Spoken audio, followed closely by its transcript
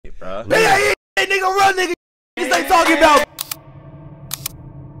bruh. Hey, nigga, run, nigga. This ain't talking about.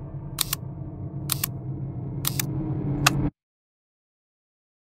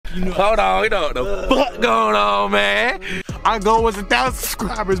 Hold on, we don't know what the fuck going on, man. Our goal was 1,000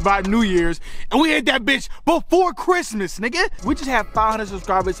 subscribers by New Year's, and we hit that bitch before Christmas, nigga. We just had 500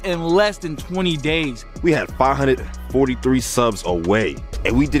 subscribers in less than 20 days. We had 543 subs away,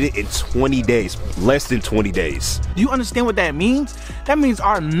 and we did it in 20 days, less than 20 days. Do you understand what that means? That means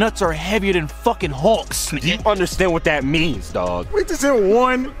our nuts are heavier than fucking Hulks, nigga. Do you understand what that means, dog? We just hit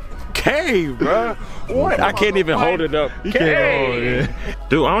 1K, bro. What? I can't even hold it up. You can't hold it.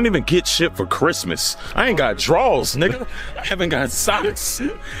 Dude, I don't even get shit for Christmas. I ain't got drawers, nigga. I haven't got socks.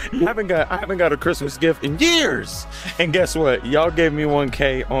 I haven't got a Christmas gift in years. And guess what? Y'all gave me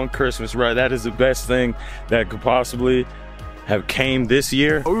 1K on Christmas, bro. That is the best thing that could possibly have came this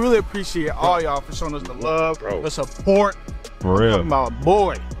year. We really appreciate all y'all for showing us the love, Bro. the support. For real. Talking about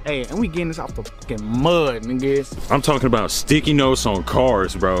boy. Hey, and we getting this out the fucking mud, niggas. I'm talking about sticky notes on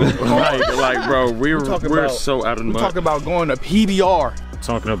cars, bro. like, bro, we're so out of the We mud. talking about going to PBR.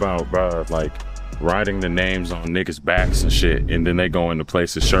 Talking about, bro, like writing the names on niggas' backs and shit, and then they go into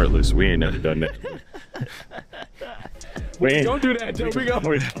places shirtless. We ain't never done that. We gonna do that, Joe. We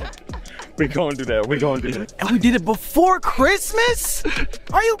gonna do that. We gonna do that. And we did it before Christmas?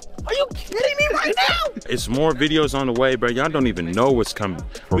 Are you kidding me right now? It's more videos on the way, bro. Y'all don't even know what's coming.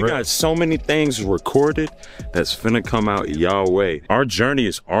 We got so many things recorded that's finna come out y'all way. Our journey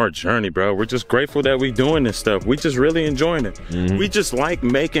is our journey, bro. We're just grateful that we doing this stuff. We just really enjoying it. We just like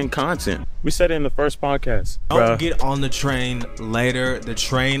making content. We said it in the first podcast. Don't get on the train later. The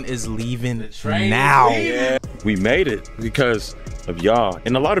train is leaving now. Yeah, we made it because of y'all.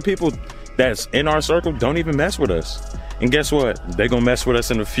 And a lot of people that's in our circle don't even mess with us. And guess what? They gonna mess with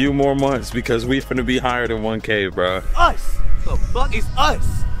us in a few more months because we finna be higher than 1K, bro. Us. The fuck is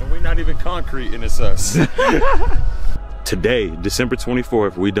us? And we're not even concrete and it's us. Today, December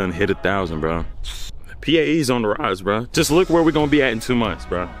 24th, we done hit 1,000, bro. PAE's on the rise, bro. Just look where we're gonna be at in 2 months,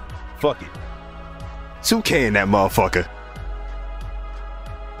 bro. Fuck it. 2K in that motherfucker.